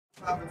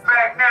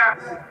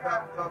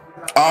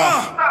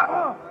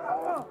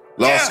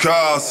Lost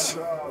cause.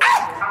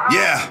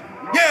 Yeah.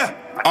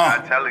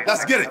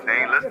 Let's get it.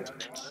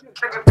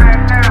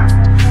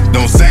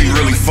 Don't say you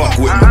really fuck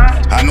with me.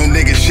 I know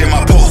niggas share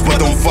my posts, but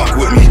don't fuck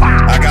with me.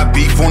 I got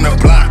beef on the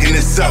block and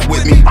it's up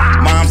with me.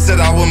 Mom said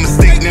I was a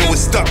mistake, now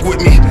it's stuck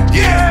with me.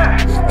 Yeah.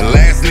 The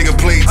last nigga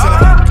played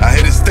tough. I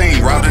hit his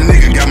stain, robbed a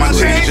nigga, got my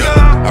change up.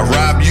 I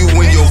robbed you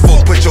when your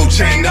folk put your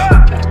chain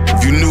up.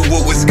 If you knew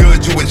what was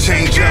good, you would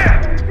change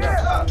up.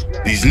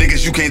 These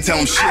niggas, you can't tell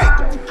them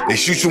shit. They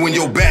shoot you in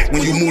your back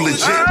when you move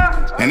legit.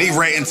 And they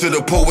writing to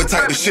the poet, what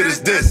type of shit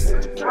is this?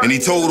 And he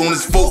told on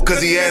his folk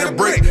cause he had a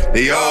break.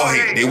 They all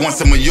hate, they want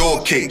some of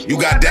your cake. You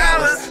got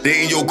dollars,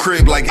 they in your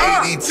crib like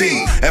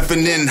ADT.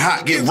 Effing in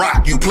hot, get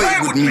rocked, you play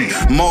with me.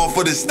 I'm all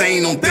for the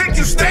stain, don't think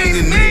you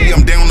staining me.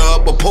 I'm down the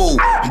upper pole,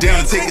 I'm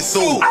down to take your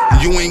soul.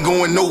 You ain't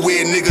going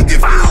nowhere, nigga,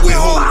 get filled with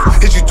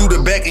hoes. Hit you through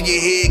the back of your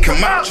head,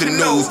 come out your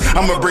nose.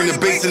 I'ma bring the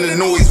bass and the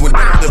noise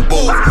without the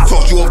bows.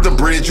 Toss you off the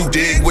bridge, you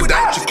dig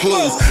without your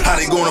clothes. How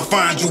they gonna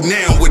find you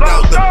now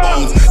without the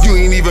bones? You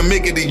ain't even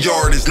making the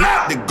yard, it's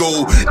not the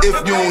goal.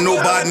 If you don't know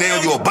by now,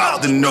 you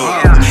about to know.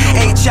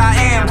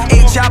 H.I.M.,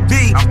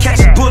 H.I.B.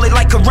 Catch a bullet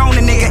like Corona,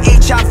 nigga,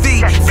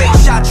 H.I.V. Fake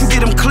shot, you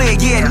get them clear,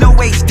 yeah, no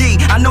H.D.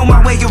 I know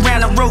my way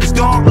around the ropes,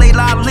 dog, lay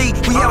lively.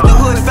 We held the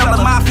hood,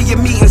 fella mafia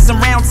meetings, some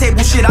round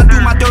table shit. I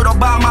do my dirt all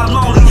by my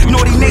lonely,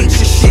 naughty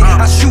nature shit.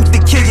 I shoot the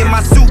kill you,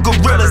 my suit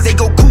gorillas. They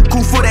go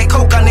cuckoo for that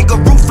coke,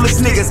 nigga, ruthless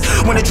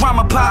niggas. When the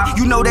drama pop,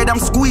 you know that I'm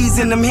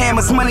squeezing them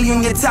hammers, money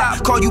on your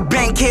top. Call you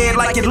bankhead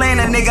like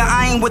Atlanta, nigga,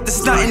 I ain't with the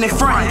stunting in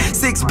front.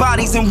 6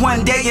 bodies in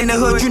one day in the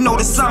hood, you know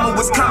the summer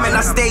was coming.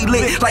 I stay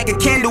lit like a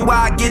candle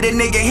while I get a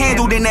nigga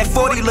handled in that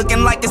 40,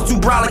 looking like it's too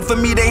brolic for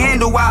me to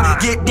handle. I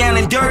get down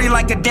and dirty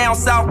like a down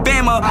south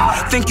Bama.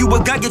 Think you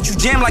a gun, get you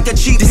jammed like a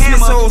cheap hammer.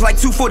 Dismissals like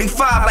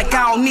 245, like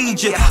I don't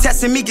need you.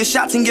 Testing me, get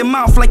shots in your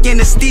mouth like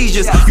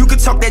anesthesias. You can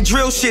talk that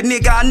drill shit,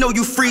 nigga, I know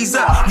you freeze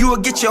up. You will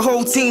get your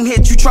whole team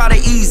hit, you try to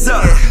ease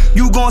up.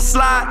 You gon'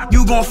 slide,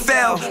 you gon'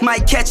 fail.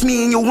 Might catch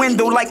me in your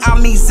window like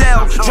I'm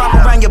Ezel. Drop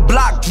around your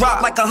block,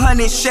 drop like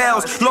 100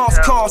 shells.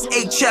 Lost cause,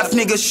 HF,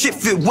 nigga, shit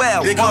fit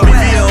well. They call me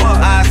Phil,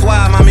 eyes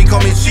wide, mommy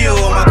call me chill.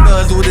 All my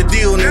thugs with a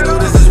deal, nigga,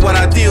 this is what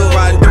I deal.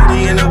 Riding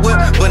dirty in the whip,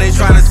 but they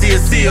tryna see a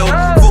seal.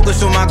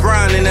 Focus on my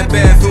grind in that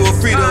bag full of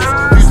Fritos.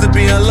 Used to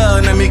be in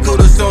love, now me cool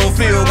to so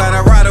feel. Got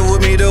a rider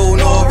with me though,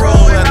 no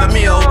roll at the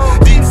meal.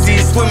 Deep sea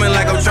swimming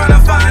like I'm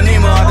tryna find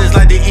Nemo. I just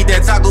like to eat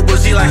that taco, but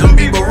she like some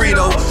beef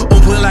burrito.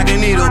 Open like a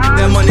needle,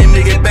 that money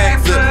make it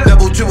backflip.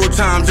 Double, triple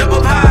time, jump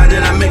up high,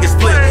 then I make it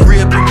split.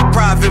 Real people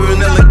profit,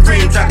 vanilla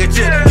cream, chocolate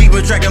chip. Keep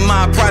it tracking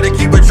my product,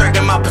 keep it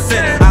tracking my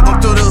percent. I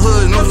come through the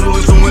hood, no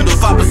swings from windows,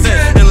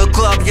 5%. In the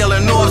club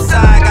yelling north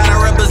side, gotta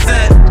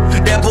represent.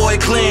 That boy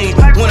clean,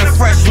 when a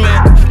freshman.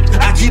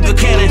 I keep a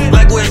cannon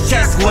like where his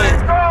chest went.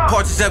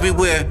 Parts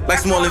everywhere, like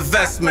small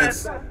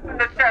investments.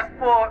 The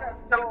chessboard,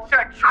 double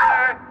check,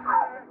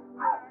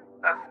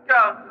 let's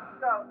go.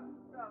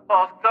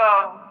 Boss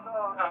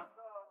dog.